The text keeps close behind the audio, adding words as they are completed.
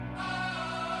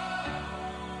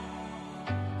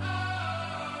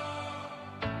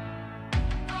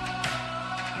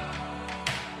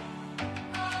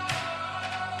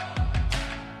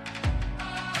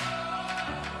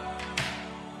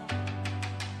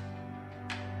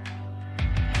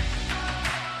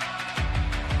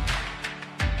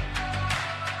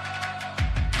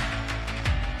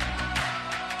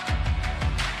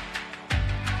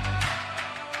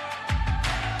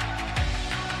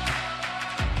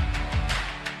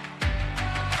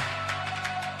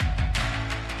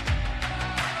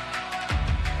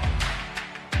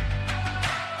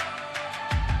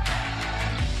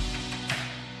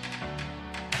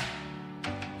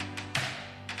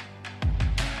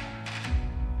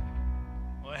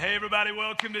Hey everybody,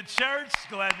 welcome to church.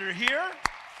 Glad you're here.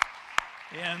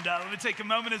 And let me take a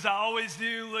moment, as I always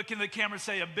do, look in the camera,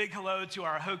 say a big hello to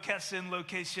our Hockessin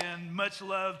location. Much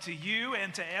love to you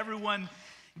and to everyone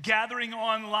gathering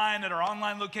online at our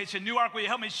online location. Newark, will you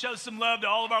help me show some love to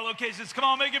all of our locations? Come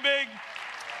on, make it big.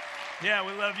 Yeah,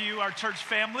 we love you, our church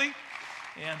family,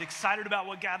 and excited about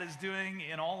what God is doing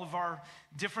in all of our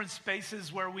different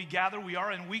spaces where we gather. We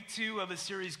are in week 2 of a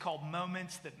series called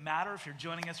Moments That Matter. If you're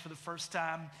joining us for the first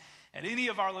time at any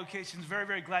of our locations, very,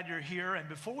 very glad you're here. And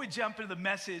before we jump into the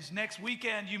message, next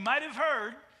weekend, you might have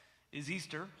heard, is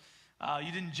Easter.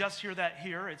 You didn't just hear that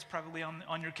here. It's probably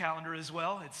on your calendar as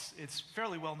well. It's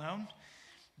fairly well known.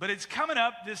 But it's coming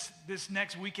up this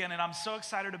next weekend, and I'm so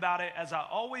excited about it. As I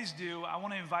always do, I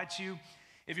want to invite you,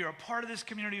 if you're a part of this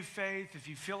community of faith, if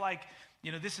you feel like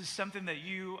this is something that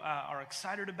you are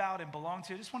excited about and belong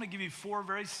to, I just want to give you 4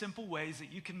 very simple ways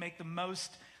that you can make the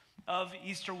most of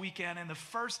Easter weekend. And the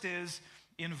first is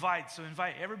invite. So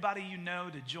invite everybody you know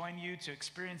to join you to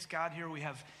experience God here. We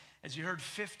have, as you heard,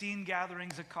 15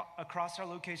 gatherings across our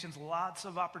locations, lots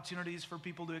of opportunities for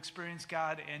people to experience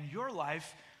God, and your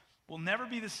life will never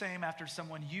be the same after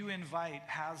someone you invite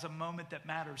has a moment that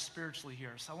matters spiritually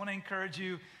here. So I want to encourage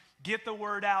you, get the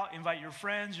word out, invite your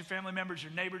friends, your family members,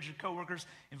 your neighbors, your coworkers,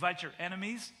 invite your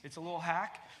enemies. It's a little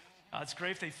hack. It's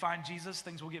great if they find Jesus,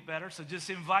 things will get better. So just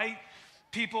invite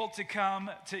people to come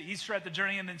to Easter at the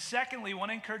Journey. And then secondly, I want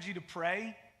to encourage you to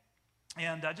pray,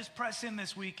 and just press in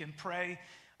this week and pray.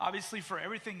 Obviously, for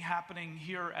everything happening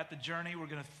here at the Journey, we're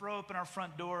going to throw open our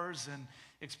front doors and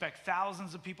expect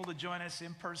thousands of people to join us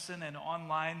in person and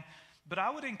online. But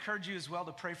I would encourage you as well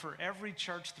to pray for every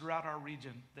church throughout our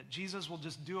region, that Jesus will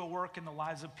just do a work in the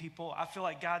lives of people. I feel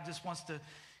like God just wants to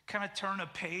kind of turn a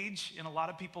page in a lot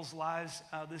of people's lives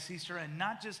this Easter, and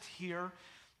not just here,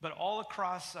 but all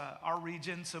across our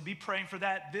region. So be praying for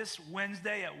that. This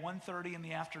Wednesday at 1:30 in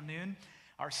the afternoon,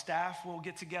 our staff will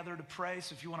get together to pray.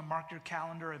 So if you want to mark your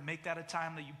calendar and make that a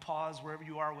time that you pause wherever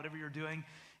you are, whatever you're doing,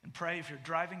 and pray. If you're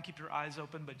driving, keep your eyes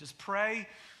open, but just pray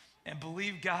and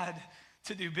believe God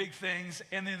to do big things.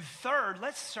 And then third,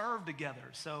 let's serve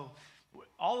together. So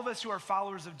all of us who are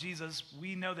followers of Jesus,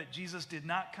 we know that Jesus did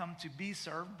not come to be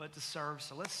served, but to serve.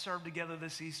 So let's serve together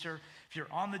this Easter. If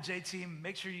you're on the J team,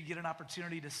 make sure you get an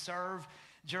opportunity to serve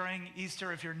during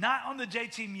Easter. If you're not on the J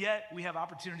team yet, we have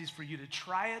opportunities for you to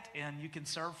try it, and you can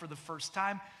serve for the first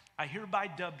time. I hereby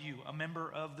dub you a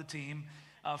member of the team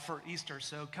for Easter.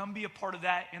 So come be a part of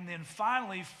that. And then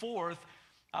finally, fourth,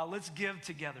 let's give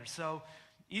together. So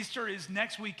Easter is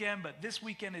next weekend, but this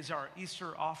weekend is our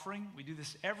Easter offering. We do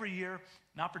this every year,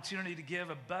 an opportunity to give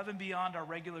above and beyond our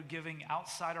regular giving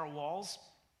outside our walls.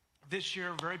 This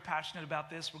year, very passionate about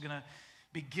this. We're going to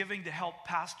be giving to help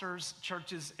pastors,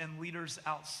 churches, and leaders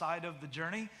outside of the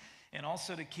Journey, and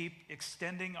also to keep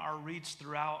extending our reach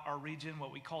throughout our region,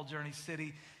 what we call Journey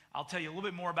City. I'll tell you a little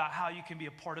bit more about how you can be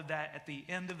a part of that at the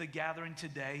end of the gathering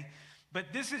today.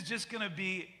 But this is just going to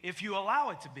be, if you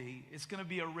allow it to be, it's going to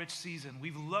be a rich season.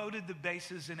 We've loaded the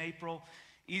bases in April.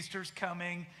 Easter's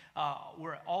coming,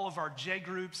 where all of our J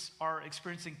groups are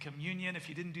experiencing communion. If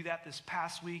you didn't do that this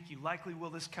past week, you likely will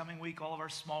this coming week. All of our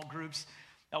small groups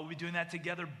will be doing that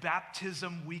together.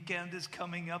 Baptism weekend is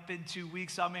coming up in 2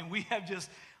 weeks. I mean, we have just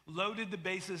loaded the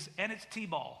bases, and it's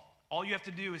T-ball. All you have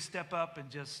to do is step up and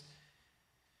just...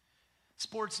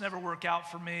 Sports never work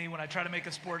out for me when I try to make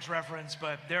a sports reference,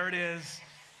 but there it is.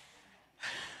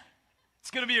 It's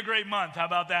going to be a great month. How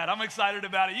about that? I'm excited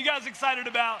about it. You guys excited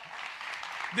about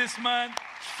this month?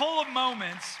 Full of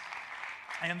moments,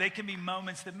 and they can be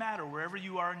moments that matter wherever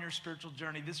you are in your spiritual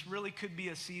journey. This really could be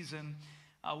a season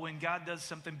when God does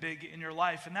something big in your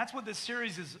life, and that's what this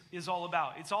series is all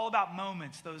about. It's all about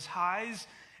moments, those highs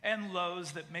and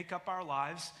lows that make up our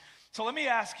lives. So let me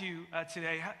ask you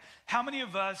today, how many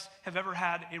of us have ever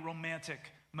had a romantic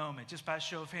moment? Just by a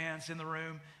show of hands in the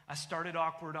room. I started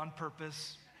awkward on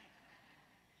purpose.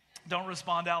 Don't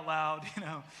respond out loud.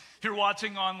 If you're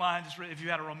watching online, if you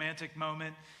had a romantic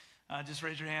moment, just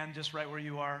raise your hand just right where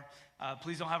you are.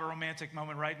 Please don't have a romantic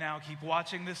moment right now. Keep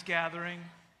watching this gathering.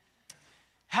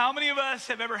 How many of us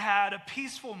have ever had a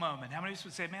peaceful moment? How many of us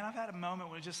would say, man, I've had a moment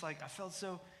where it's just like I felt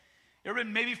so...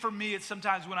 Maybe for me, it's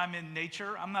sometimes when I'm in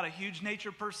nature. I'm not a huge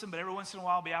nature person, but every once in a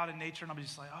while I'll be out in nature and I'll be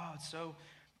just like, oh, it's so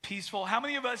peaceful. How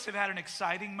many of us have had an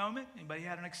exciting moment? Anybody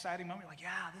had an exciting moment? You're like,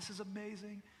 yeah, this is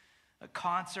amazing. A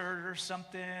concert or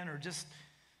something, or just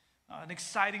an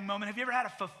exciting moment. Have you ever had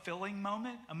a fulfilling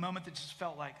moment? A moment that just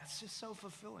felt like, it's just so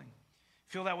fulfilling. I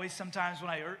feel that way sometimes when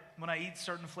I eat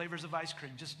certain flavors of ice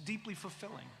cream, just deeply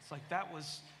fulfilling. It's like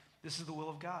this is the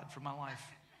will of God for my life.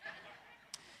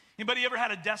 Anybody ever had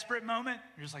a desperate moment?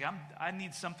 You're just like, I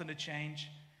need something to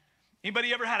change.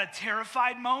 Anybody ever had a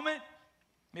terrified moment?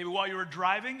 Maybe while you were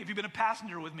driving? If you've been a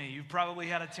passenger with me, you've probably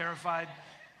had a terrified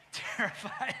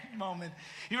moment.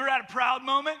 You ever had a proud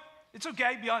moment? It's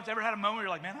okay, be honest. Ever had a moment where you're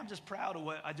like, man, I'm just proud of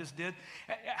what I just did?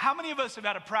 How many of us have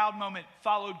had a proud moment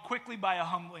followed quickly by a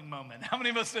humbling moment? How many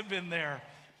of us have been there?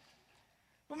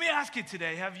 Let me ask you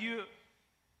today, have you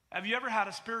ever had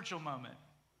a spiritual moment?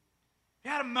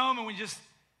 You had a moment when you just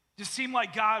seemed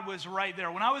like God was right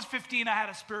there. When I was 15, I had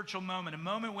a spiritual moment, a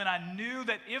moment when I knew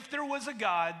that if there was a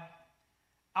God,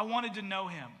 I wanted to know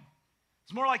him.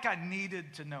 It's more like I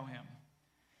needed to know him.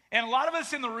 And a lot of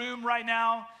us in the room right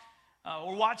now,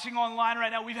 or watching online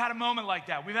right now, we've had a moment like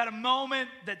that. We've had a moment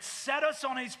that set us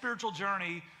on a spiritual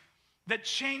journey that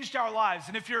changed our lives.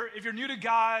 And if you're new to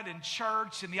God and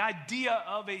church, and the idea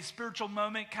of a spiritual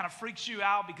moment kind of freaks you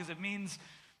out because it means,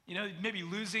 maybe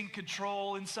losing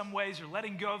control in some ways or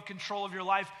letting go of control of your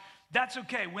life, that's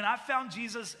okay. When I found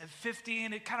Jesus at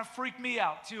 15, it kind of freaked me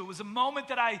out too. It was a moment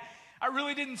that I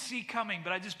really didn't see coming,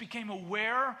 but I just became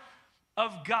aware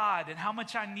of God and how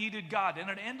much I needed God. And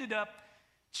it ended up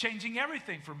changing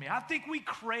everything for me. I think we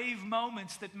crave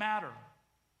moments that matter.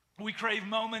 We crave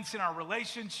moments in our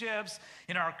relationships,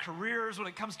 in our careers, when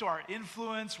it comes to our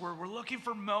influence, where we're looking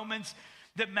for moments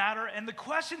that matter. And the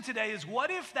question today is,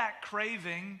 what if that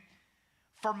craving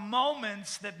for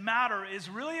moments that matter is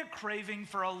really a craving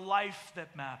for a life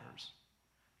that matters?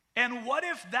 And what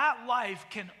if that life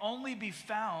can only be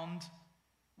found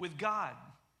with God?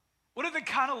 What if the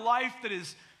kind of life that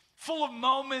is full of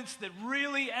moments that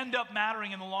really end up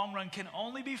mattering in the long run can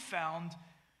only be found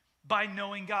by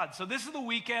knowing God? So this is the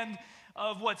weekend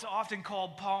of what's often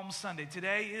called Palm Sunday.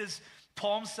 Today is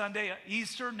Palm Sunday.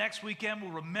 Easter next weekend,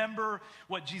 we'll remember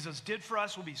what Jesus did for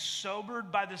us. We'll be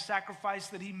sobered by the sacrifice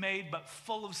that he made, but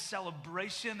full of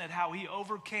celebration at how he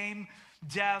overcame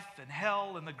death and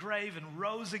hell and the grave and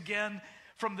rose again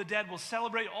from the dead. We'll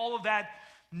celebrate all of that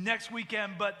next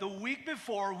weekend, but the week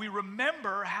before, we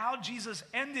remember how Jesus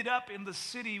ended up in the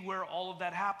city where all of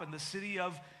that happened, the city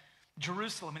of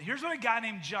Jerusalem. And here's what a guy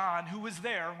named John, who was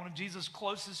there, one of Jesus'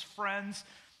 closest friends,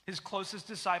 his closest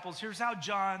disciples, here's how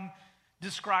John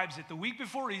describes it. The week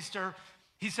before Easter,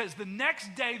 he says, the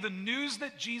next day, the news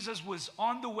that Jesus was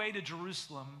on the way to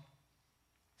Jerusalem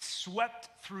swept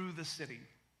through the city.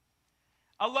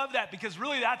 I love that because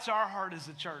really that's our heart as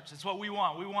a church. It's what we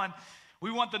want.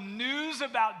 We want the news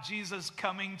about Jesus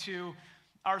coming to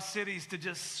our cities to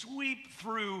just sweep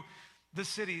through the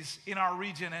cities in our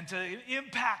region and to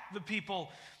impact the people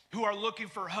who are looking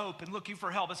for hope and looking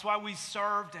for help. That's why we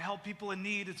serve, to help people in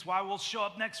need. It's why we'll show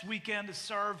up next weekend to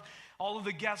serve all of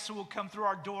the guests who will come through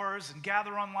our doors and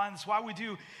gather online. That's why we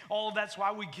do all of that. That's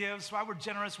why we give. That's why we're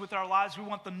generous with our lives. We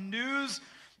want the news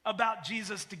about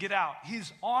Jesus to get out.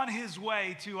 He's on his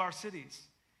way to our cities,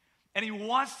 and he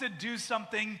wants to do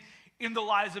something in the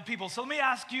lives of people. So let me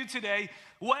ask you today,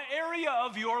 what area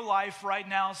of your life right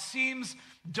now seems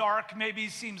dark, maybe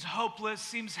seems hopeless,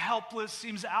 seems helpless,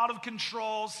 seems out of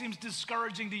control, seems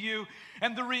discouraging to you?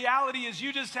 And the reality is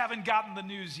you just haven't gotten the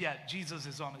news yet. Jesus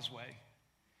is on his way.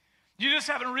 You just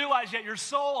haven't realized yet, your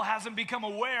soul hasn't become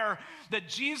aware that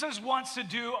Jesus wants to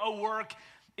do a work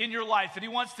in your life, that he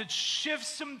wants to shift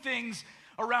some things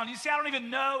around. You say, I don't even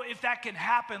know if that can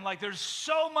happen. Like, there's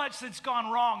so much that's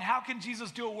gone wrong. How can Jesus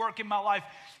do a work in my life?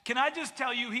 Can I just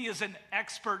tell you, he is an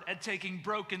expert at taking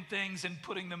broken things and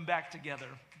putting them back together.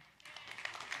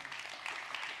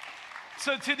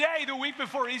 So today, the week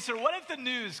before Easter, what if the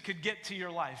news could get to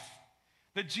your life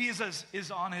that Jesus is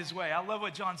on his way? I love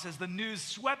what John says. The news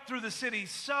swept through the city.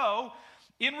 So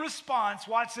in response,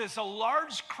 watch this, a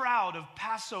large crowd of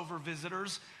Passover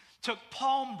visitors took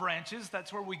palm branches.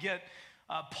 That's where we get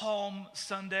Palm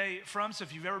Sunday from. So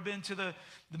if you've ever been to the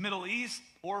Middle East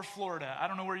or Florida, I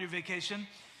don't know where you vacation,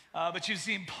 but you've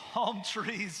seen palm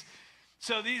trees.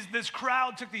 So this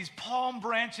crowd took these palm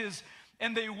branches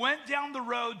and they went down the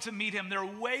road to meet him. They're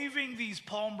waving these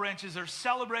palm branches, they're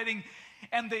celebrating,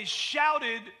 and they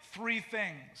shouted three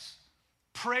things: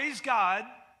 praise God,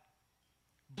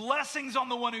 blessings on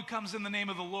the one who comes in the name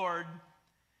of the Lord,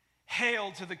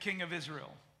 hail to the King of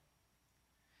Israel.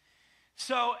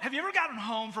 So have you ever gotten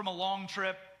home from a long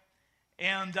trip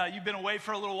and you've been away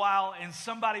for a little while and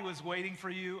somebody was waiting for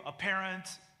you, a parent,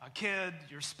 a kid,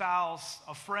 your spouse,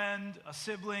 a friend, a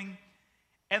sibling,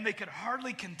 and they could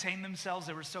hardly contain themselves?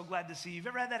 They were so glad to see you. You've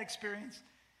ever had that experience?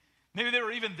 Maybe they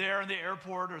were even there in the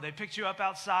airport, or they picked you up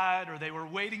outside, or they were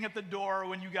waiting at the door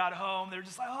when you got home. They were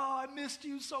just like, oh, I missed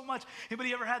you so much.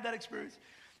 Anybody ever had that experience?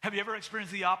 Have you ever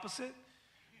experienced the opposite?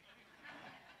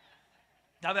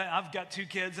 Now that I've got two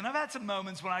kids, and I've had some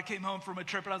moments when I came home from a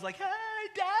trip and I was like, hey,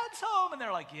 Dad's home. And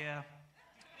they're like, yeah.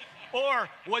 Or,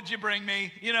 what'd you bring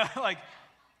me? You know, like,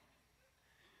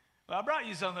 well, I brought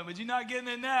you something, but you're not getting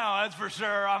it now, that's for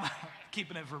sure. I'm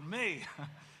keeping it for me.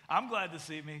 I'm glad to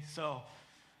see me, so.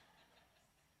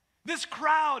 This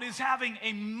crowd is having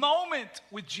a moment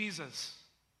with Jesus.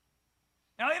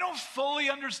 Now, they don't fully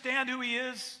understand who he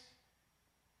is,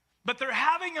 but they're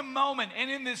having a moment, and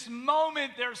in this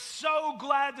moment, they're so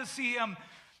glad to see him,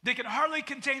 they can hardly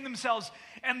contain themselves,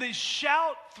 and they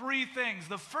shout three things.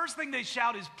 The first thing they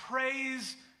shout is,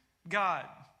 praise God.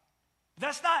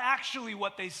 That's not actually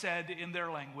what they said in their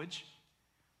language.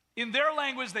 In their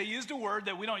language, they used a word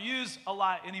that we don't use a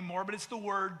lot anymore, but it's the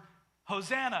word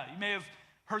Hosanna. You may have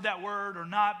heard that word or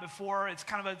not before. It's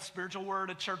kind of a spiritual word,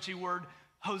 a churchy word,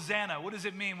 Hosanna. What does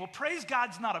it mean? Well, praise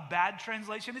God's not a bad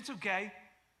translation. It's okay.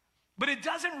 But it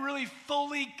doesn't really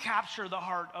fully capture the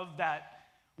heart of that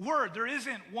word. There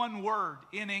isn't one word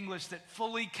in English that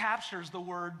fully captures the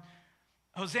word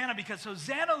Hosanna, because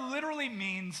Hosanna literally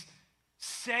means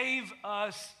save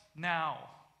us now.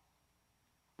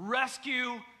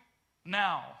 Rescue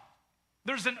now.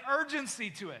 There's an urgency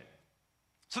to it.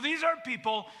 So these are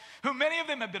people who, many of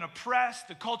them have been oppressed.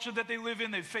 The culture that they live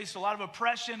in, they've faced a lot of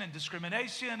oppression and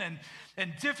discrimination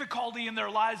and difficulty in their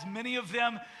lives. Many of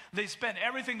them, they spent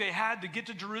everything they had to get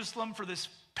to Jerusalem for this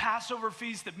Passover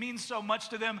feast that means so much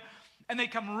to them. And they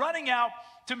come running out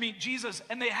to meet Jesus.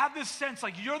 And they have this sense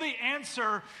like, you're the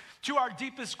answer to our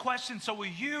deepest question. So will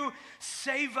you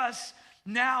save us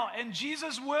now? And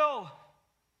Jesus will.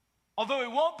 Although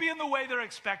it won't be in the way they're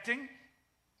expecting,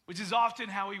 which is often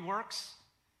how he works.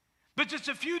 But just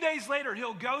a few days later,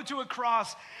 he'll go to a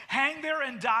cross, hang there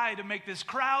and die to make this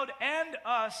crowd and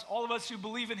us, all of us who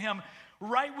believe in him,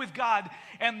 right with God.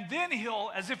 And then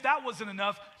he'll, as if that wasn't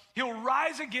enough, he'll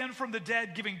rise again from the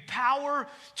dead, giving power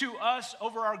to us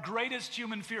over our greatest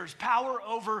human fears, power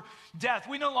over death.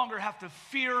 We no longer have to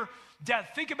fear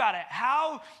death. Think about it.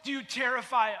 How do you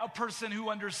terrify a person who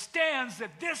understands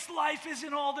that this life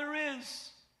isn't all there is?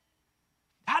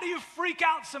 How do you freak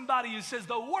out somebody who says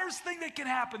the worst thing that can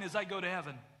happen is I go to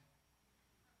heaven?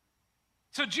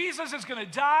 So Jesus is going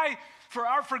to die for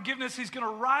our forgiveness. He's going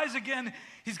to rise again.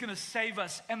 He's going to save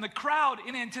us. And the crowd,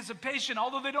 in anticipation,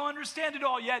 although they don't understand it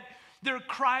all yet, they're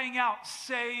crying out,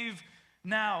 save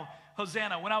now,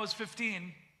 Hosanna. When I was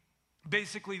 15,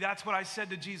 basically that's what I said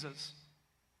to Jesus.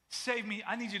 Save me.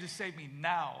 I need you to save me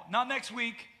now. Not next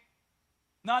week,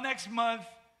 not next month,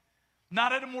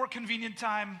 not at a more convenient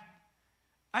time.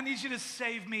 I need you to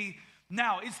save me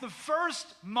now. It's the first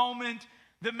moment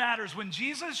that matters. When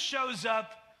Jesus shows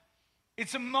up,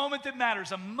 it's a moment that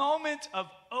matters, a moment of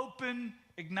open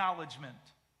acknowledgement.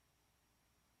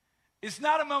 It's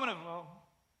not a moment of, well,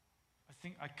 I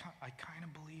think I kind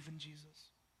of believe in Jesus.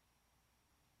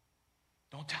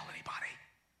 Don't tell anybody.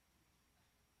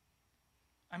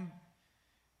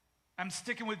 I'm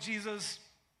sticking with Jesus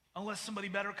unless somebody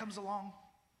better comes along.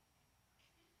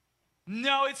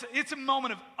 No, it's a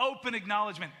moment of open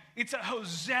acknowledgement. It's a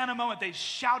Hosanna moment. They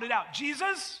shout it out.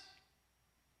 Jesus,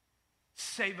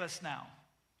 save us now.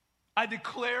 I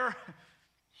declare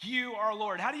you are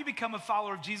Lord. How do you become a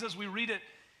follower of Jesus? We read it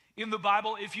in the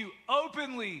Bible. If you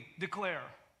openly declare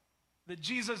that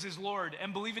Jesus is Lord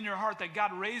and believe in your heart that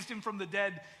God raised him from the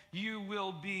dead, you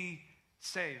will be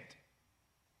saved.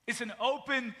 It's an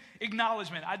open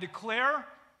acknowledgement. I declare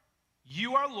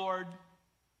you are Lord.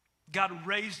 God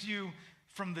raised you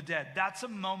from the dead. That's a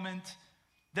moment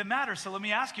that matters. So let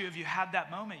me ask you, have you had that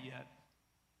moment yet?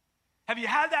 Have you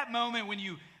had that moment when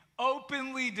you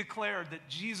openly declared that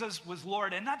Jesus was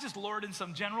Lord, and not just Lord in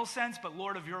some general sense, but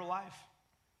Lord of your life?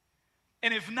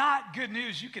 And if not, good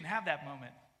news, you can have that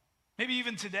moment. Maybe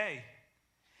even today.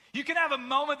 You can have a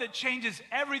moment that changes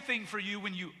everything for you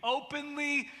when you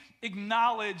openly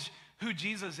acknowledge who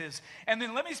Jesus is. And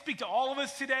then let me speak to all of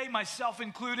us today, myself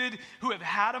included, who have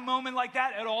had a moment like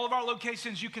that at all of our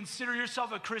locations. You consider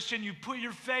yourself a Christian. You put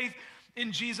your faith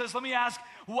in Jesus. Let me ask,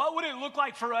 what would it look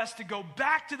like for us to go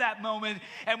back to that moment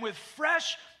and with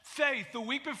fresh faith the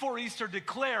week before Easter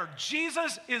declare,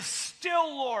 Jesus is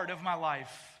still Lord of my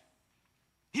life.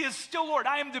 He is still Lord.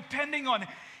 I am depending on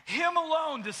him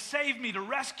alone to save me, to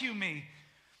rescue me,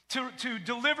 to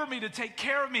deliver me, to take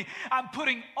care of me. I'm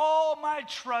putting all my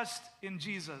trust in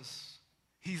Jesus.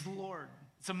 He's Lord.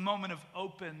 It's a moment of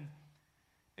open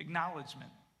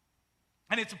acknowledgement.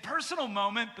 And it's a personal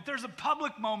moment, but there's a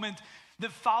public moment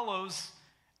that follows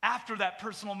after that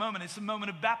personal moment. It's a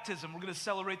moment of baptism. We're going to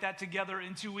celebrate that together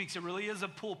in 2 weeks. It really is a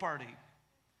pool party.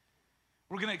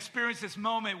 We're going to experience this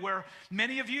moment where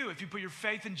many of you, if you put your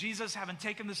faith in Jesus, haven't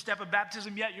taken the step of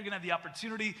baptism yet, you're going to have the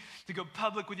opportunity to go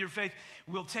public with your faith.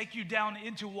 We'll take you down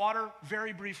into water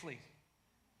very briefly.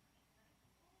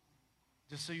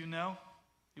 Just so you know,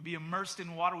 you'll be immersed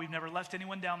in water. We've never left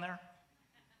anyone down there.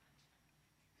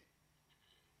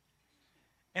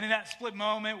 And in that split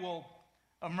moment, we'll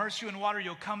immerse you in water.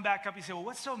 You'll come back up. You say, well,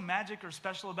 what's so magic or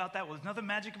special about that? Well, there's nothing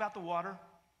magic about the water.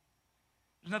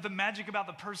 There's nothing magic about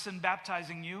the person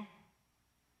baptizing you.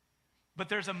 But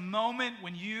there's a moment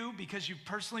when you, because you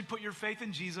personally put your faith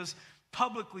in Jesus,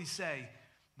 publicly say,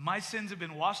 my sins have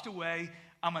been washed away.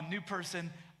 I'm a new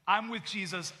person. I'm with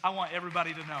Jesus. I want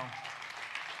everybody to know.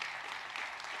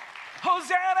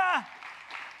 Hosanna!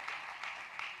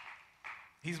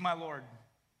 He's my Lord.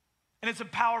 And it's a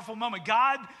powerful moment.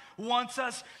 God wants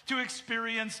us to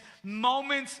experience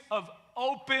moments of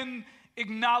open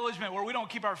acknowledgement where we don't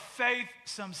keep our faith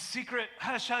some secret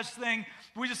hush-hush thing.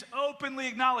 We just openly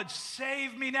acknowledge,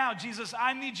 save me now. Jesus,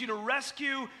 I need you to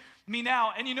rescue me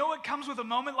now. And you know what comes with a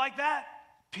moment like that?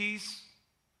 Peace,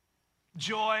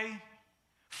 joy,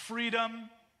 freedom,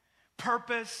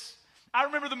 purpose. I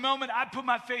remember the moment I put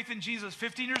my faith in Jesus,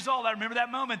 15 years old. I remember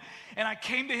that moment, and I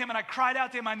came to him and I cried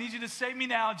out to him, I need you to save me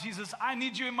now, Jesus. I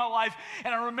need you in my life.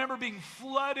 And I remember being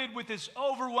flooded with this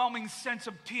overwhelming sense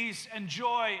of peace and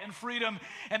joy and freedom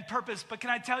and purpose. But can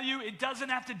I tell you, it doesn't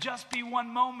have to just be one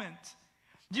moment.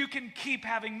 You can keep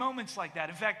having moments like that.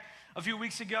 In fact, a few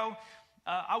weeks ago,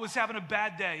 I was having a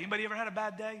bad day. Anybody ever had a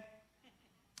bad day?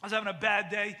 I was having a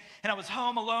bad day, and I was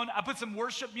home alone. I put some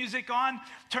worship music on,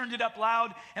 turned it up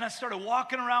loud, and I started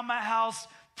walking around my house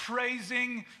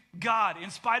praising God.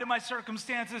 In spite of my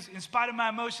circumstances, in spite of my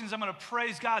emotions, I'm going to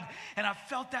praise God. And I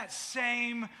felt that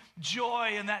same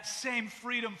joy and that same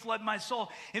freedom flood my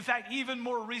soul. In fact, even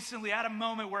more recently, I had a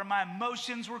moment where my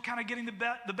emotions were kind of getting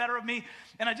the better of me.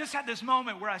 And I just had this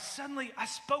moment where I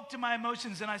spoke to my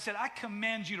emotions, and I said, I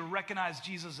command you to recognize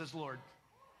Jesus as Lord.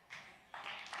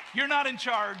 You're not in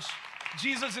charge.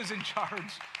 Jesus is in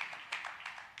charge.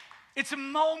 It's a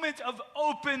moment of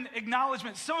open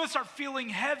acknowledgement. Some of us are feeling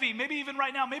heavy, maybe even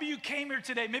right now. Maybe you came here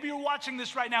today. Maybe you're watching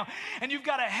this right now, and you've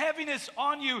got a heaviness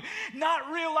on you,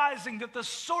 not realizing that the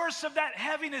source of that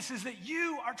heaviness is that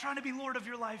you are trying to be Lord of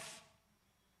your life.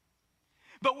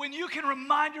 But when you can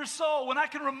remind your soul, when I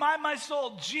can remind my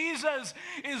soul, Jesus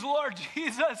is Lord,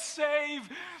 Jesus, save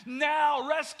now,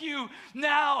 rescue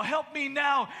now, help me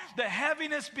now, the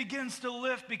heaviness begins to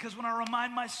lift, because when I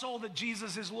remind my soul that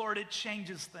Jesus is Lord, it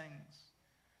changes things.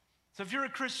 So if you're a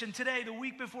Christian today, the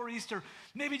week before Easter,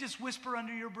 maybe just whisper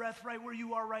under your breath right where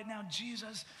you are right now,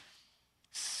 Jesus,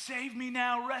 save me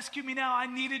now, rescue me now, I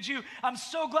needed you. I'm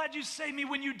so glad you saved me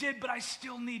when you did, but I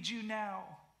still need you now.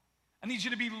 I need you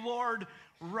to be Lord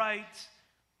right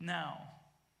now.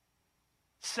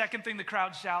 Second thing the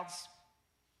crowd shouts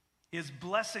is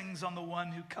blessings on the one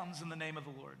who comes in the name of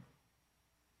the Lord.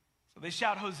 So they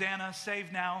shout, Hosanna,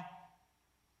 save now,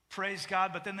 praise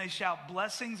God, but then they shout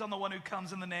blessings on the one who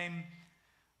comes in the name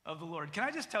of the Lord. Can I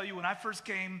just tell you, when I first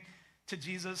came to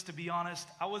Jesus, to be honest,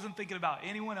 I wasn't thinking about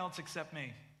anyone else except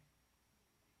me.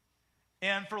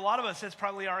 And for a lot of us, that's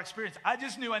probably our experience. I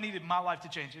just knew I needed my life to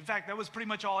change. In fact, that was pretty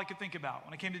much all I could think about.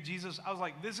 When I came to Jesus, I was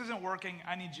like, this isn't working.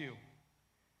 I need you.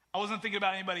 I wasn't thinking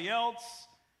about anybody else.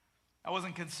 I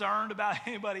wasn't concerned about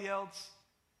anybody else.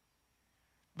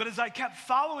 But as I kept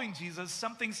following Jesus,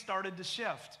 something started to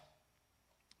shift.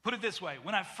 Put it this way.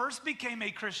 When I first became a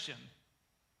Christian,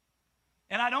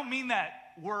 and I don't mean that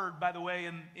word, by the way,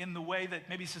 in the way that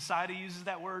maybe society uses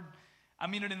that word. I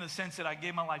mean it in the sense that I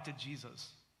gave my life to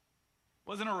Jesus. It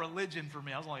wasn't a religion for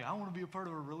me. I was like, I want to be a part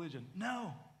of a religion.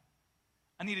 No,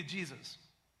 I needed Jesus.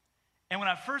 And when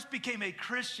I first became a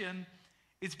Christian,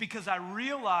 it's because I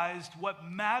realized what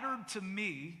mattered to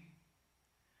me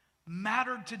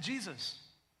mattered to Jesus.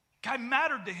 I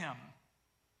mattered to him.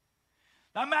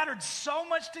 I mattered so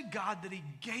much to God that he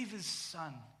gave his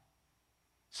son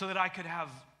so that I could have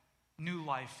new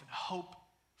life and hope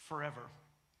forever.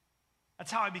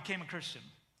 That's how I became a Christian.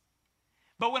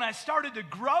 But when I started to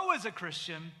grow as a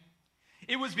Christian,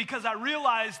 it was because I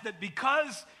realized that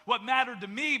because what mattered to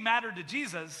me mattered to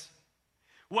Jesus,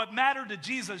 what mattered to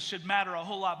Jesus should matter a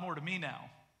whole lot more to me now.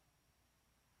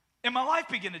 And my life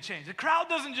began to change. The crowd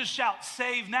doesn't just shout,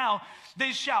 save now.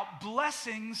 They shout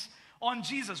blessings on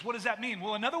Jesus. What does that mean?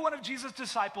 Well, another one of Jesus'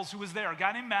 disciples who was there, a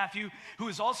guy named Matthew, who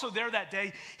was also there that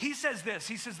day, he says this.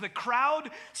 He says, the crowd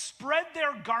spread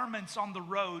their garments on the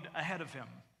road ahead of him.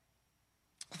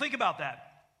 Think about that.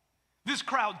 This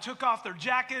crowd took off their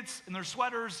jackets and their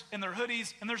sweaters and their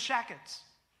hoodies and their shackets.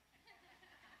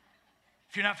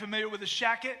 If you're not familiar with a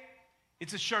shacket,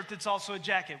 it's a shirt that's also a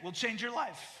jacket. Will change your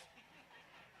life.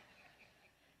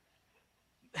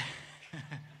 Aren't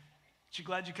you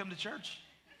glad you come to church?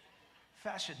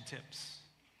 Fashion tips.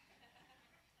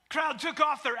 Crowd took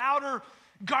off their outer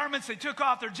garments, they took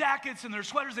off their jackets and their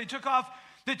sweaters, they took off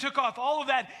all of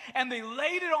that, and they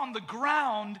laid it on the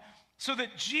ground so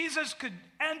that Jesus could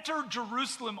enter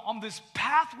Jerusalem on this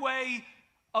pathway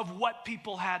of what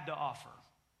people had to offer.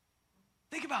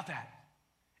 Think about that.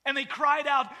 And they cried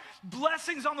out,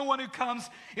 blessings on the one who comes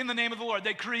in the name of the Lord.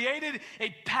 They created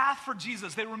a path for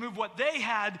Jesus. They removed what they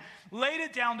had, laid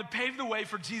it down to pave the way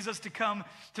for Jesus to come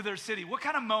to their city. What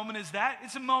kind of moment is that?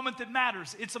 It's a moment that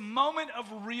matters. It's a moment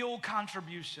of real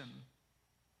contribution.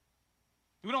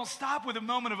 We don't stop with a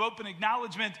moment of open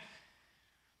acknowledgement.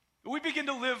 We begin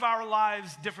to live our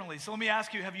lives differently. So let me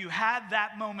ask you, have you had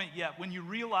that moment yet when you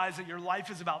realize that your life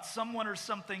is about someone or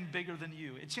something bigger than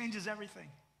you? It changes everything.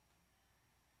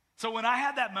 So when I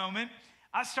had that moment,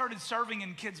 I started serving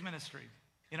in kids ministry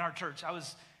in our church. I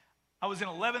was in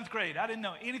 11th grade. I didn't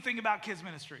know anything about kids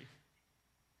ministry.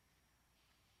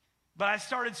 But I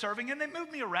started serving, and they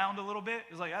moved me around a little bit.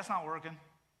 It was like, that's not working.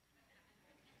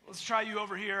 Let's try you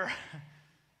over here.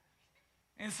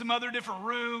 In some other different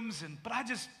rooms. But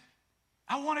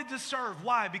I wanted to serve.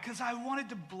 Why? Because I wanted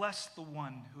to bless the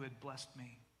one who had blessed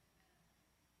me.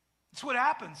 That's what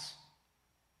happens.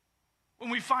 When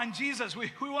we find Jesus,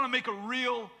 we want to make a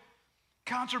real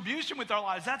contribution with our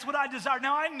lives. That's what I desired.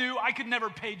 Now, I knew I could never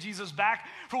pay Jesus back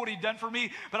for what he'd done for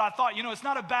me, but I thought, it's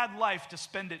not a bad life to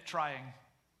spend it trying.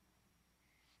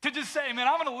 To just say, man,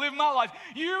 I'm going to live my life.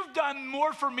 You've done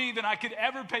more for me than I could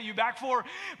ever pay you back for,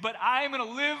 but I'm going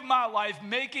to live my life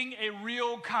making a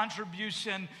real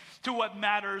contribution to what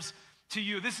matters to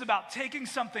you. This is about taking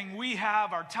something we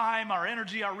have, our time, our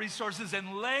energy, our resources,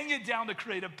 and laying it down to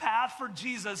create a path for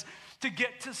Jesus to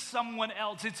get to someone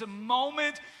else. It's a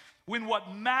moment when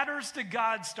what matters to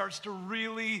God starts to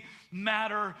really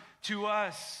matter to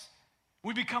us.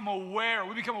 We become aware.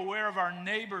 We become aware of our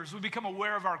neighbors. We become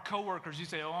aware of our coworkers. You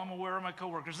say, I'm aware of my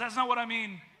coworkers. That's not what I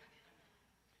mean.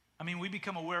 I mean, we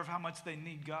become aware of how much they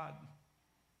need God.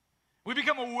 We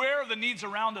become aware of the needs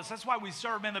around us. That's why we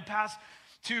serve. In the past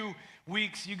 2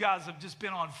 weeks, you guys have just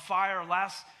been on fire.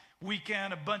 Last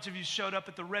weekend, a bunch of you showed up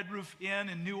at the Red Roof Inn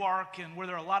in Newark, and where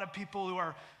there are a lot of people who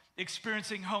are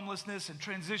experiencing homelessness and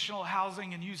transitional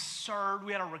housing, and you served.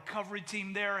 We had a recovery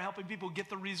team there helping people get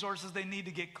the resources they need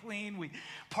to get clean. We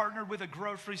partnered with a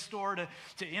grocery store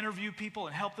to interview people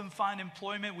and help them find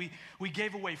employment. We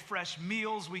gave away fresh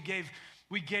meals. We gave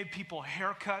people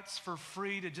haircuts for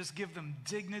free to just give them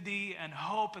dignity and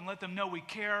hope and let them know we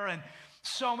care. And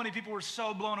so many people were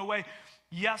so blown away.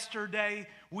 Yesterday,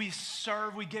 we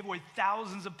gave away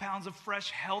thousands of pounds of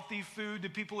fresh, healthy food to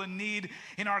people in need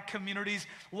in our communities.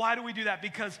 Why do we do that?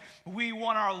 Because we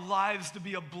want our lives to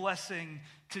be a blessing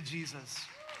to Jesus.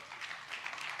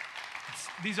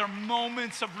 These are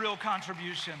moments of real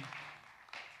contribution.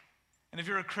 And if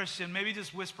you're a Christian, maybe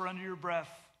just whisper under your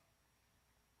breath.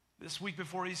 This week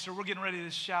before Easter, we're getting ready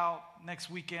to shout. Next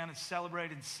weekend, and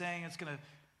celebrate and sing.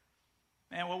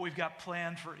 What we've got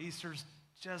planned for Easter's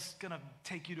just going to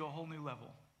take you to a whole new level.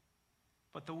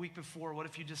 But the week before, what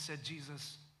if you just said,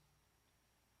 Jesus,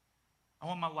 I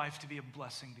want my life to be a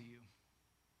blessing to you.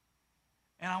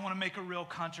 And I want to make a real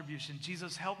contribution.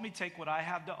 Jesus, help me take what I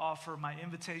have to offer, my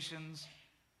invitations,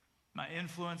 my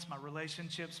influence, my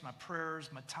relationships, my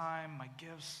prayers, my time, my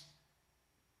gifts.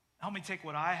 Help me take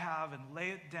what I have and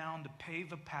lay it down to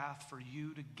pave a path for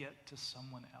you to get to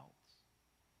someone else.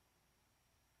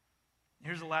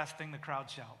 Here's the last thing the crowd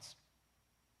shouts.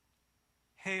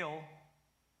 Hail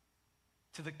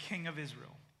to the King of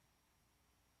Israel.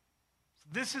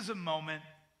 This is a moment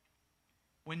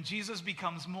when Jesus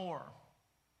becomes more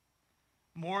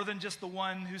than just the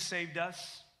one who saved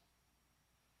us,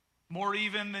 more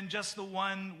even than just the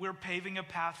one we're paving a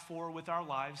path for with our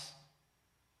lives.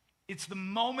 It's the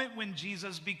moment when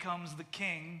Jesus becomes the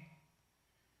King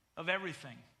of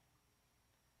everything.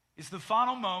 It's the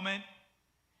final moment.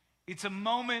 It's a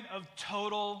moment of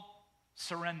total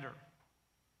surrender.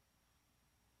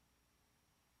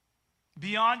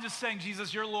 Beyond just saying,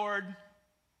 Jesus, you're Lord.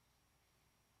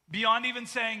 Beyond even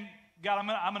saying, God,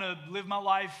 I'm going to live my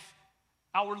life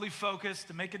outwardly focused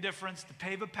to make a difference, to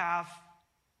pave a path.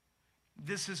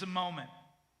 This is a moment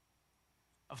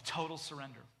of total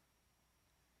surrender.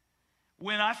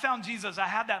 When I found Jesus, I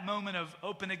had that moment of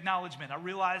open acknowledgement. I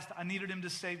realized I needed him to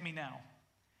save me now.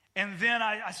 And then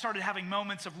I started having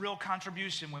moments of real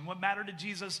contribution when what mattered to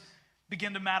Jesus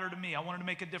began to matter to me. I wanted to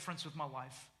make a difference with my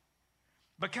life.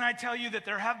 But can I tell you that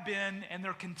there have been, and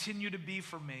there continue to be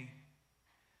for me,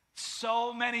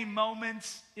 so many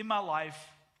moments in my life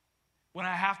when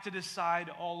I have to decide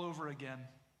all over again,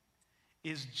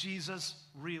 is Jesus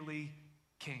really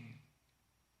King?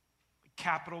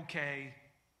 Capital K,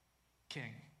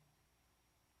 King.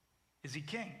 Is he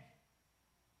King?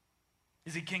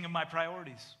 Is he king of my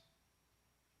priorities?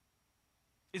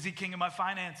 Is he king of my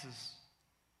finances?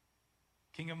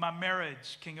 King of my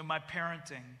marriage? King of my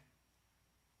parenting?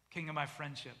 King of my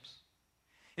friendships?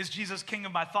 Is Jesus king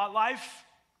of my thought life?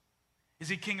 Is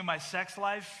he king of my sex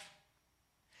life?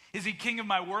 Is he king of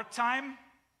my work time?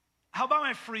 How about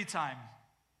my free time?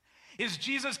 Is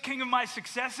Jesus king of my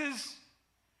successes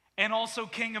and also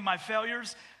king of my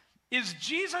failures? Is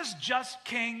Jesus just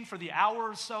king for the hour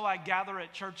or so I gather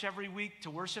at church every week to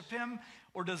worship him?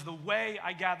 Or does the way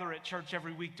I gather at church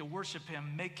every week to worship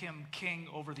him make him king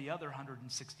over the other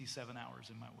 167 hours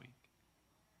in my week?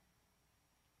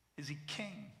 Is he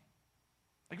king?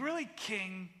 Like really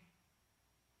king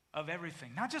of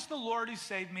everything. Not just the Lord who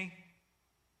saved me.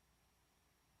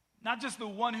 Not just the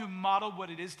one who modeled what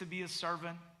it is to be a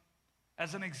servant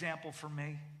as an example for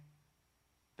me.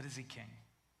 But is he king?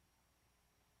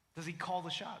 Does he call the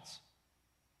shots?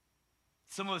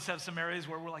 Some of us have some areas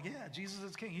where we're like, yeah, Jesus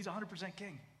is king. He's 100%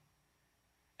 king.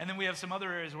 And then we have some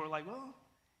other areas where we're like, well,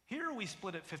 here we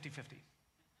split it 50-50.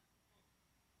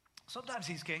 Sometimes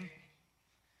he's king.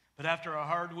 But after a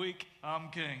hard week, I'm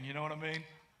king. You know what I mean?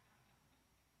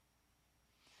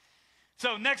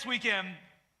 So next weekend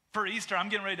for Easter, I'm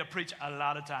getting ready to preach a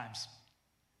lot of times.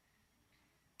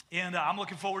 And I'm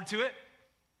looking forward to it.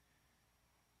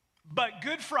 But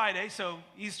Good Friday, so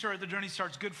Easter at the Journey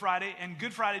starts Good Friday, and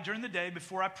Good Friday during the day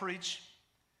before I preach,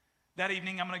 that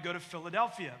evening I'm going to go to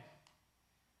Philadelphia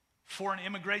for an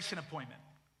immigration appointment.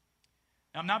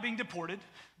 Now, I'm not being deported,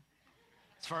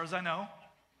 as far as I know,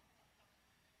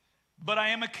 but I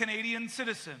am a Canadian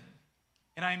citizen,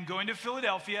 and I am going to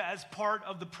Philadelphia as part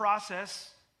of the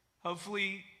process,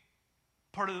 hopefully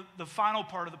part of the final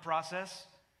part of the process,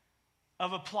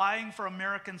 of applying for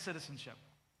American citizenship.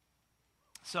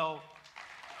 So,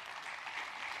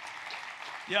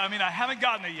 yeah, I mean, I haven't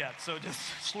gotten it yet, so just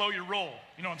slow your roll.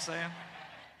 You know what I'm saying?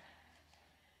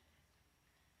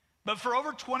 But for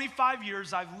over 25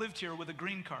 years, I've lived here with a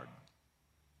green card.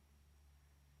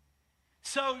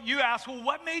 So you ask, well,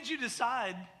 what made you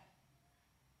decide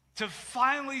to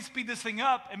finally speed this thing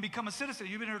up and become a citizen?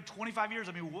 You've been here 25 years.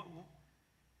 I mean,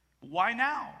 why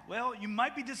now? Well, you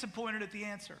might be disappointed at the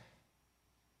answer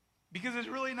because it's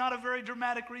really not a very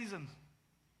dramatic reason.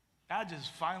 I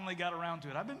just finally got around to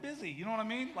it. I've been busy, you know what I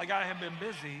mean? Like I have been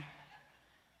busy.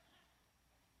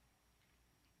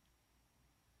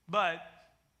 But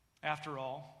after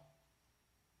all,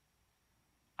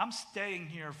 I'm staying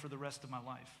here for the rest of my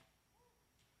life.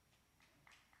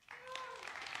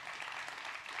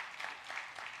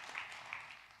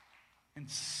 And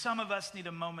some of us need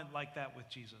a moment like that with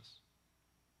Jesus.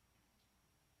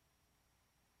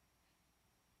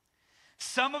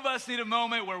 Some of us need a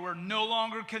moment where we're no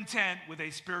longer content with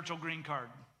a spiritual green card.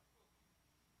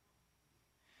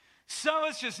 Some of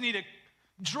us just need to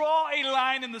draw a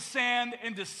line in the sand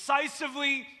and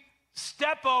decisively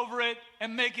step over it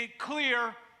and make it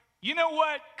clear, you know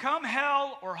what? Come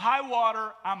hell or high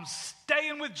water, I'm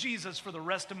staying with Jesus for the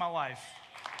rest of my life.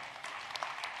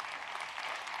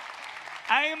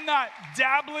 I am not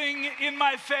dabbling in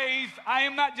my faith. I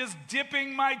am not just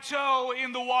dipping my toe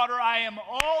in the water. I am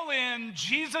all in.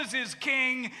 Jesus is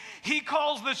king. He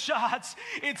calls the shots.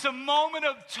 It's a moment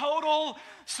of total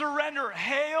surrender.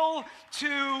 Hail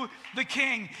to the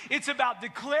king. It's about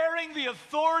declaring the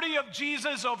authority of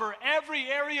Jesus over every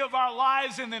area of our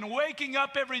lives and then waking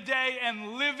up every day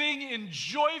and living in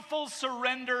joyful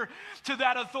surrender to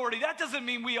that authority. That doesn't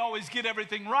mean we always get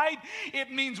everything right.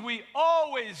 It means we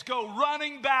always go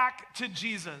running back to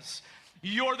Jesus.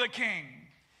 You're the king.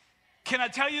 Can I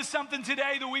tell you something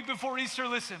today, the week before Easter?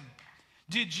 Listen,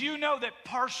 did you know that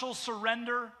partial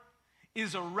surrender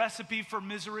is a recipe for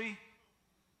misery?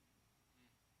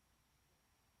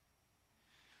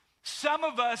 Some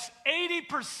of us,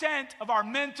 80% of our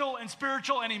mental and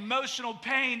spiritual and emotional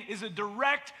pain is a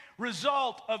direct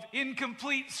result of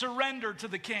incomplete surrender to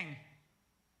the king.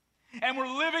 And we're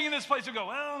living in this place of go,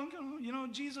 well, you know,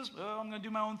 Jesus, well, I'm going to do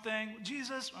my own thing.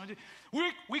 Jesus,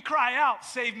 we cry out,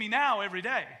 save me now every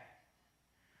day.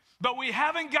 But we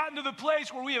haven't gotten to the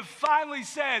place where we have finally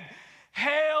said,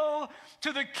 hail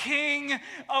to the king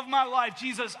of my life.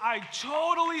 Jesus, I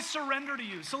totally surrender to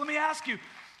you. So let me ask you,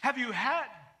 have you had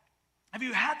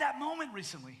that moment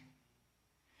recently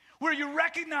where you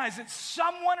recognize that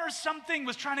someone or something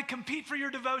was trying to compete for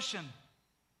your devotion?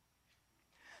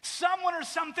 Someone or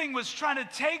something was trying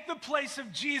to take the place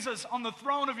of Jesus on the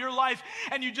throne of your life,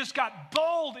 and you just got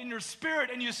bold in your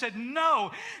spirit and you said, no,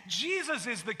 Jesus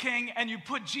is the king, and you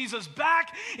put Jesus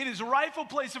back in his rightful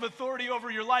place of authority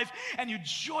over your life, and you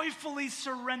joyfully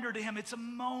surrender to him. It's a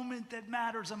moment that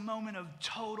matters, a moment of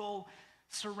total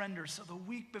surrender. So the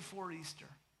week before Easter,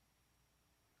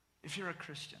 if you're a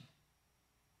Christian,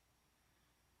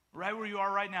 right where you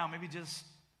are right now, maybe just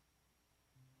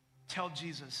tell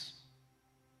Jesus,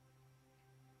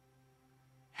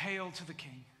 "Hail to the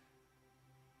King.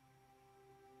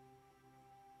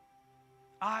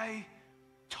 I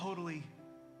totally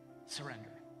surrender."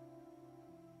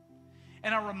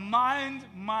 And I remind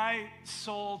my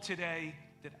soul today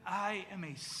that I am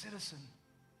a citizen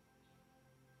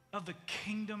of the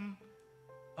kingdom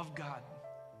of God.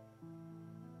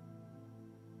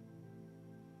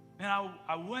 And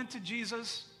I went to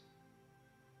Jesus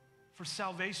for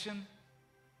salvation.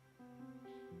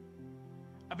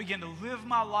 I began to live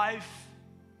my life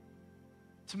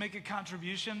to make a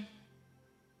contribution.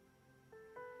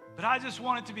 But I just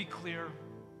want it to be clear,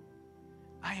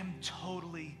 I am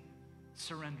totally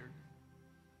surrendered.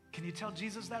 Can you tell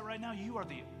Jesus that right now? You are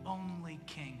the only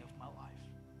king of my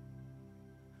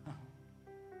life.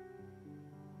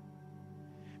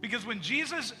 Because when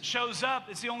Jesus shows up,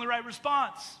 it's the only right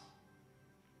response.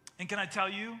 And can I tell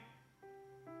you?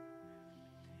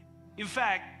 In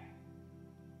fact,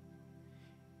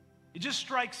 it just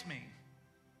strikes me.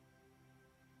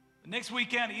 The next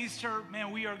weekend, Easter,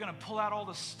 man, we are going to pull out all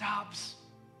the stops.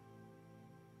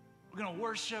 We're going to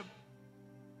worship.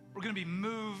 We're going to be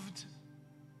moved.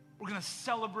 We're going to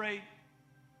celebrate.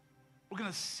 We're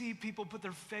going to see people put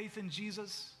their faith in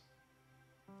Jesus.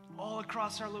 All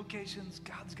across our locations,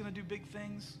 God's going to do big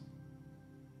things.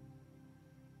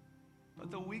 But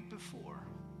the week before,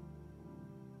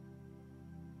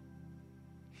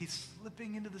 he's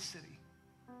slipping into the city.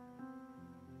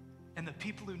 And the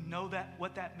people who know that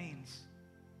what that means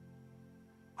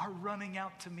are running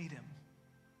out to meet him.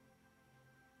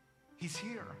 He's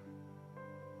here,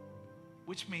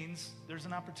 which means there's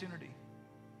an opportunity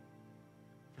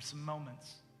for some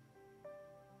moments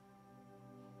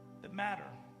that matter.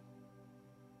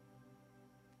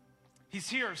 He's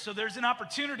here, so there's an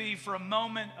opportunity for a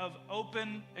moment of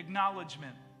open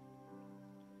acknowledgement.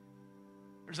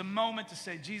 There's a moment to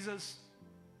say, Jesus,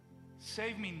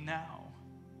 save me now.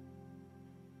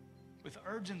 With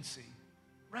urgency.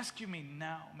 Rescue me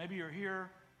now. Maybe you're here,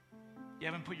 you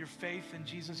haven't put your faith in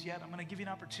Jesus yet. I'm going to give you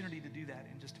an opportunity to do that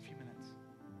in just a few minutes.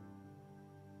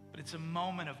 But it's a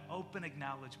moment of open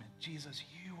acknowledgement. Jesus,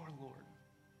 you are Lord.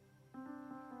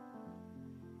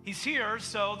 He's here,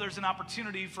 so there's an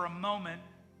opportunity for a moment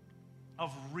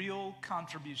of real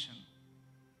contribution.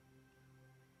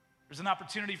 There's an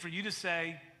opportunity for you to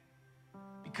say,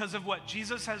 because of what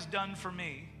Jesus has done for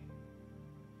me,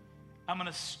 I'm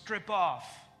going to strip off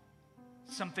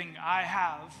something I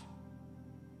have,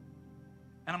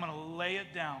 and I'm going to lay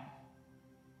it down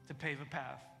to pave a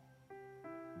path.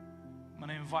 I'm going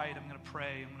to invite, I'm going to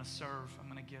pray, I'm going to serve, I'm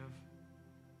going to give.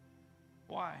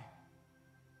 Why?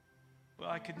 Well,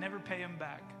 I could never pay him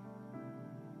back.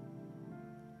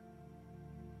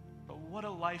 But what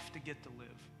a life to get to live,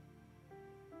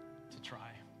 to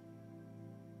try.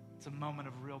 It's a moment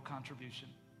of real contribution.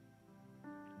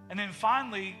 And then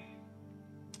finally,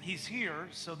 he's here,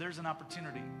 so there's an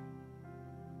opportunity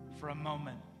for a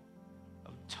moment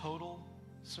of total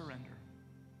surrender.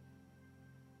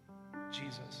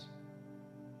 Jesus,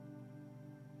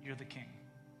 you're the King.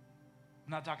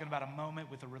 I'm not talking about a moment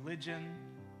with a religion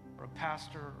or a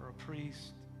pastor or a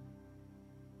priest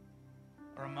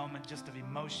or a moment just of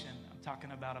emotion. I'm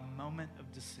talking about a moment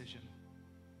of decision.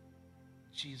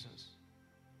 Jesus,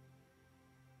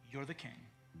 you're the King.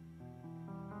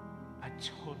 I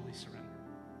totally surrender.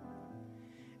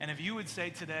 And if you would say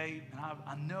today, and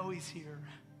I know he's here,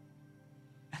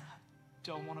 I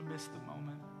don't want to miss the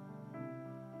moment,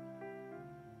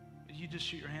 but you just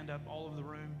shoot your hand up all over the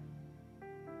room.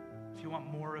 If you want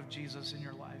more of Jesus in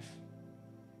your life,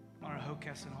 come on our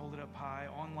Hokess and hold it up high.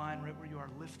 Online, right where you are,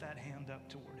 lift that hand up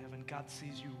toward heaven. God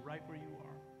sees you right where you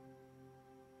are.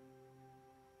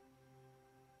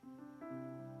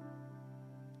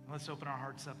 Let's open our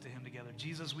hearts up to him together.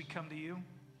 Jesus, we come to you,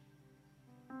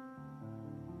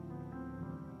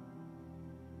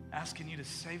 asking you to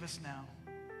save us now.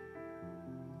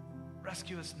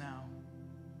 Rescue us now.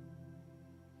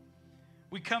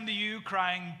 We come to you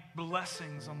crying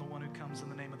blessings on the one who comes in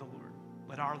the name of the Lord.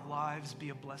 Let our lives be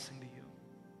a blessing to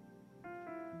you.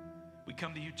 We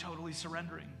come to you totally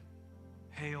surrendering.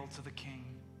 Hail to the King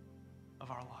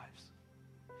of our lives.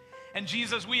 And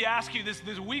Jesus, we ask you this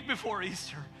week before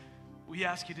Easter, we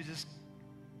ask you to just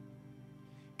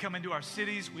come into our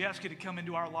cities. We ask you to come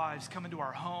into our lives, come into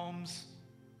our homes,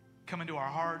 come into our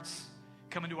hearts,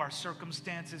 come into our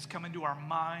circumstances, come into our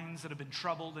minds that have been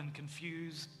troubled and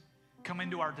confused, come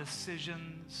into our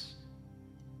decisions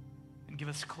and give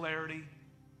us clarity.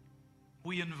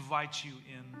 We invite you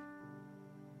in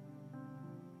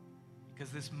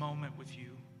because this moment with you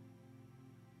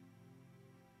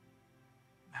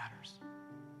matters.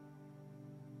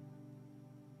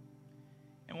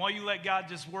 And while you let God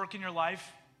just work in your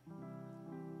life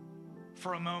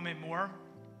for a moment more,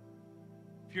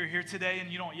 if you're here today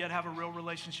and you don't yet have a real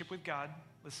relationship with God,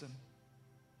 listen.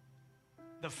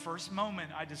 The first moment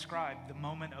I described, the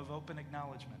moment of open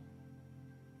acknowledgement,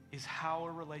 is how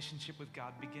a relationship with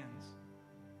God begins.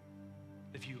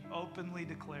 If you openly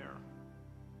declare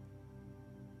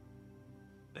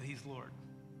that he's Lord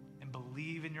and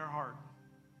believe in your heart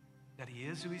that he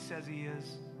is who he says he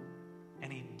is,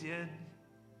 and he did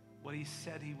what he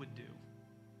said he would do.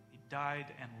 He died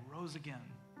and rose again.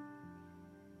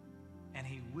 And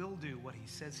he will do what he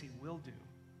says he will do.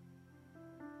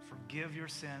 Forgive your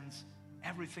sins,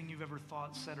 everything you've ever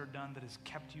thought, said, or done that has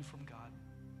kept you from God,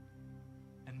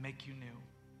 and make you new.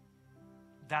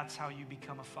 That's how you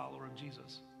become a follower of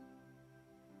Jesus.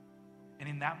 And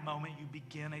in that moment, you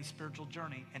begin a spiritual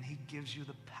journey, and he gives you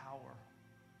the power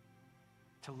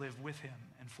to live with him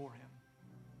and for him.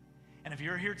 And if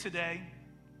you're here today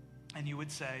and you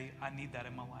would say, I need that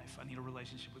in my life, I need a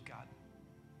relationship with God,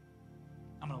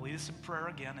 I'm going to lead us in prayer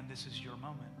again, and this is your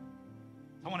moment.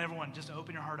 I want everyone just to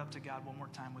open your heart up to God one more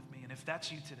time with me. And if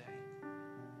that's you today,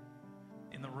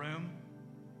 in the room,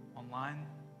 online,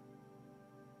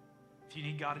 if you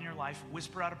need God in your life,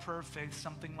 whisper out a prayer of faith,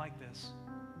 something like this.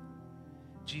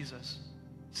 Jesus,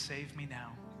 save me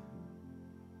now.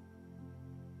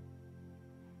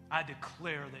 I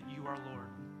declare that you are Lord.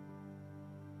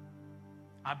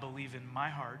 I believe in my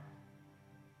heart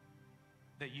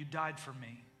that you died for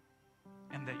me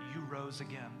and that you rose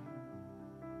again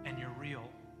and you're real.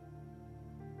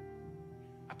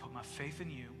 I put my faith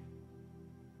in you.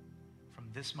 From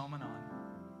this moment on,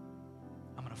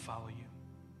 I'm going to follow you.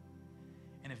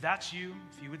 And if that's you,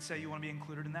 if you would say you want to be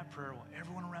included in that prayer while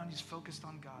everyone around you is focused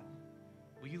on God,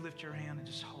 will you lift your hand and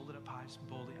just hold it up high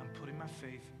boldly? I'm putting my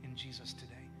faith in Jesus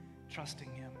today,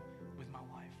 trusting him with my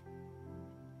life,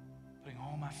 putting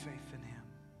all my faith in him,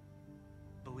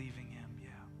 believing him, yeah.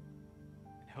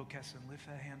 And Hokesson, lift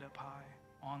that hand up high,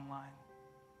 online.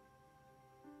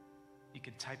 You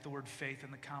can type the word faith in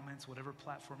the comments, whatever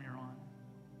platform you're on.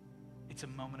 It's a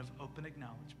moment of open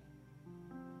acknowledgement.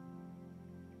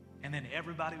 And then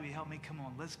everybody, will you help me? Come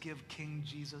on, let's give King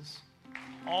Jesus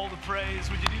all the praise.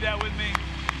 Would you do that with me?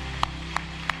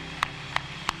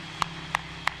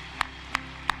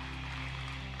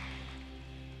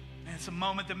 And it's a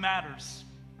moment that matters.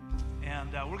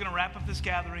 And we're going to wrap up this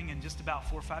gathering in just about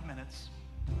 4 or 5 minutes.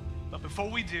 But before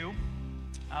we do,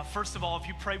 first of all, if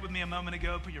you prayed with me a moment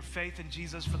ago, put your faith in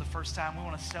Jesus for the first time, we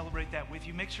want to celebrate that with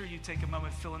you. Make sure you take a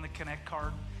moment, fill in the Connect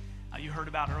card you heard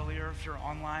about earlier. If you're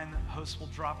online, the host will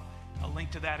drop a link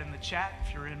to that in the chat.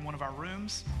 If you're in one of our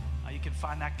rooms, you can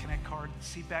find that Connect card,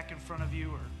 seat back in front of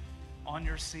you or on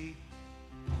your seat.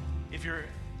 If you're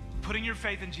putting your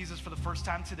faith in Jesus for the first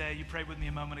time today, you prayed with me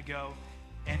a moment ago,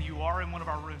 and you are in one of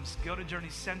our rooms, go to Journey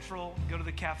Central, go to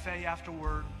the cafe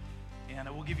afterward, and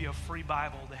we'll give you a free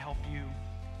Bible to help you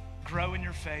grow in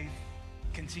your faith,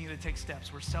 continue to take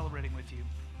steps. We're celebrating with you.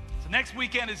 So next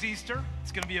weekend is Easter.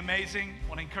 It's going to be amazing. I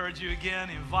want to encourage you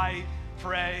again, invite,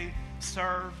 pray,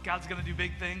 serve. God's going to do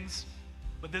big things.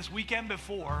 But this weekend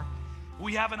before,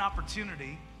 we have an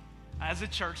opportunity as a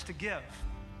church to give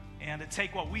and to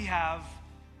take what we have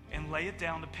and lay it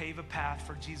down to pave a path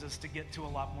for Jesus to get to a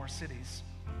lot more cities.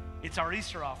 It's our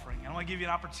Easter offering. I want to give you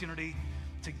an opportunity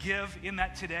to give in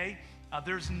that today.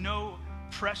 There's no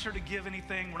pressure to give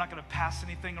anything. We're not going to pass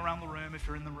anything around the room if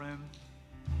you're in the room.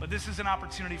 But this is an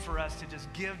opportunity for us to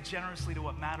just give generously to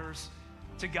what matters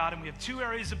to God. And we have 2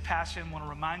 areas of passion. I want to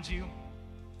remind you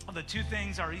of the 2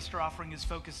 things our Easter offering is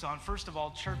focused on. First of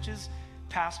all, churches,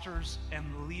 pastors,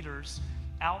 and leaders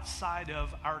outside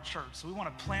of our church. So we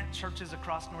want to plant churches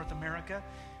across North America.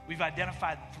 We've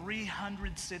identified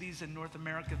 300 cities in North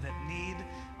America that need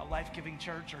a life-giving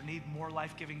church or need more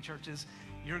life-giving churches.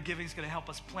 Your giving is going to help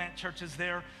us plant churches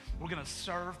there. We're going to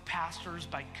serve pastors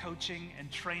by coaching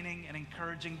and training and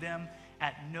encouraging them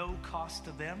at no cost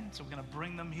to them. So we're going to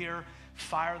bring them here,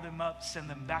 fire them up, send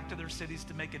them back to their cities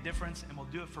to make a difference, and we'll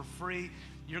do it for free.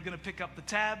 You're going to pick up the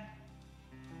tab,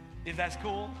 if that's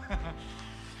cool.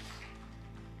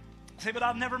 Say, but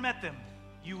I've never met them.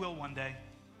 You will one day.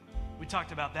 We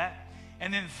talked about that.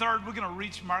 And then third, we're going to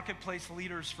reach marketplace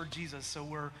leaders for Jesus. So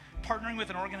we're partnering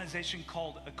with an organization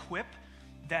called Equip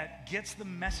that gets the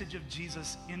message of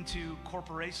Jesus into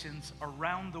corporations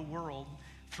around the world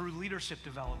through leadership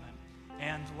development.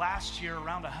 And last year,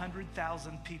 around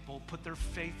 100,000 people put their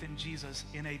faith in Jesus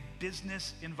in a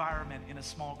business environment in a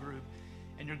small group.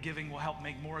 And your giving will help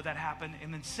make more of that happen.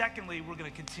 And then secondly, we're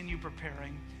going to continue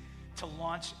preparing to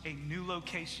launch a new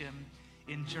location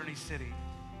in Journey City.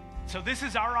 So this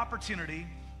is our opportunity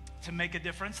to make a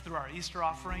difference through our Easter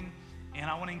offering, and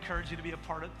I want to encourage you to be a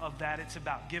part of that. It's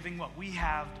about giving what we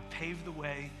have to pave the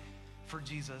way for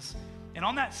Jesus. And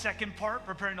on that second part,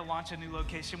 preparing to launch a new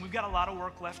location, we've got a lot of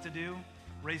work left to do,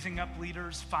 raising up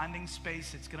leaders, finding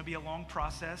space. It's going to be a long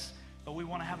process, but we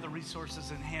want to have the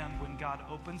resources in hand when God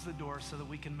opens the door so that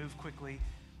we can move quickly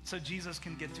so Jesus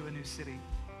can get to a new city.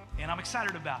 And I'm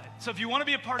excited about it. So if you want to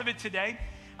be a part of it today,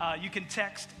 you can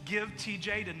text Give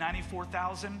TJ to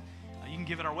 94,000. You can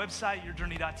give at our website,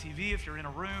 yourjourney.tv. If you're in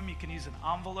a room, you can use an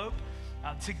envelope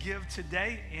to give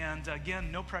today. And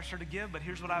again, no pressure to give, but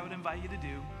here's what I would invite you to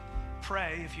do.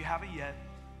 Pray if you haven't yet,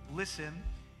 listen,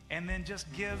 and then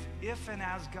just give if and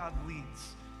as God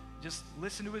leads. Just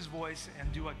listen to his voice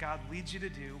and do what God leads you to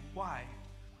do. Why?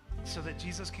 So that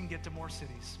Jesus can get to more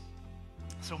cities.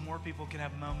 So more people can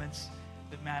have moments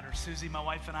that matter. Susie, my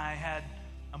wife, and I had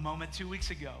a moment 2 weeks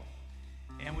ago,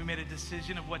 and we made a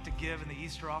decision of what to give in the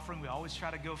Easter offering. We always try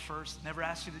to go first. Never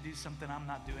ask you to do something I'm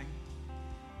not doing.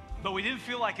 But we didn't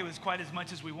feel like it was quite as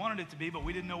much as we wanted it to be, but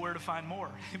we didn't know where to find more.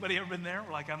 Anybody ever been there?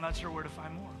 We're like, I'm not sure where to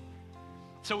find more.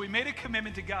 So we made a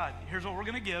commitment to God. Here's what we're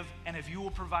going to give, and if you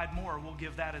will provide more, we'll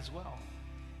give that as well.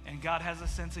 And God has a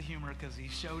sense of humor because he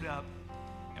showed up,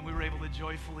 and we were able to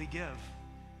joyfully give.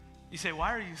 You say,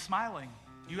 why are you smiling?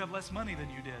 You have less money than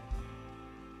you did.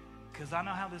 Because I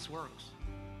know how this works.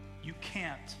 You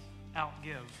can't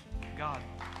outgive God.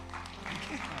 You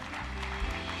can't.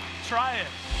 Try it.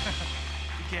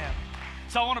 You can.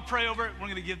 So I want to pray over it. We're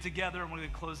going to give together, and we're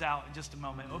going to close out in just a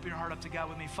moment. Open your heart up to God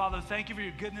with me. Father, thank you for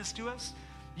your goodness to us.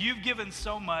 You've given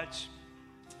so much.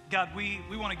 God, we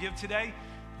want to give today,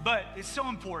 but it's so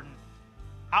important.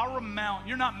 Our amount,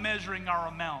 you're not measuring our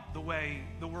amount the way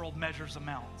the world measures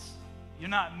amounts. You're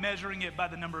not measuring it by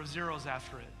the number of zeros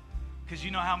after it, because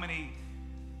you know how many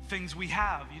things we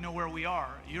have. You know where we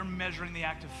are. You're measuring the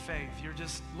act of faith. You're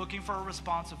just looking for a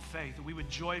response of faith that we would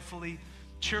joyfully,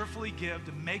 cheerfully give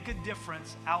to make a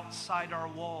difference outside our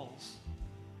walls.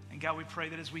 And God, we pray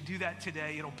that as we do that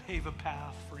today, it'll pave a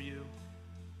path for you.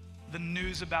 The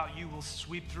news about you will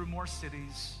sweep through more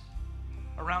cities,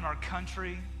 around our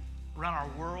country, around our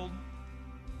world,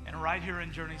 and right here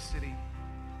in Journey City.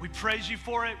 We praise you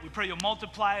for it. We pray you'll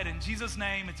multiply it. In Jesus'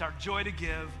 name, it's our joy to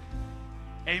give.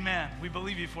 Amen. We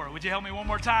believe you for it. Would you help me one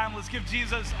more time? Let's give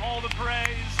Jesus all the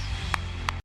praise.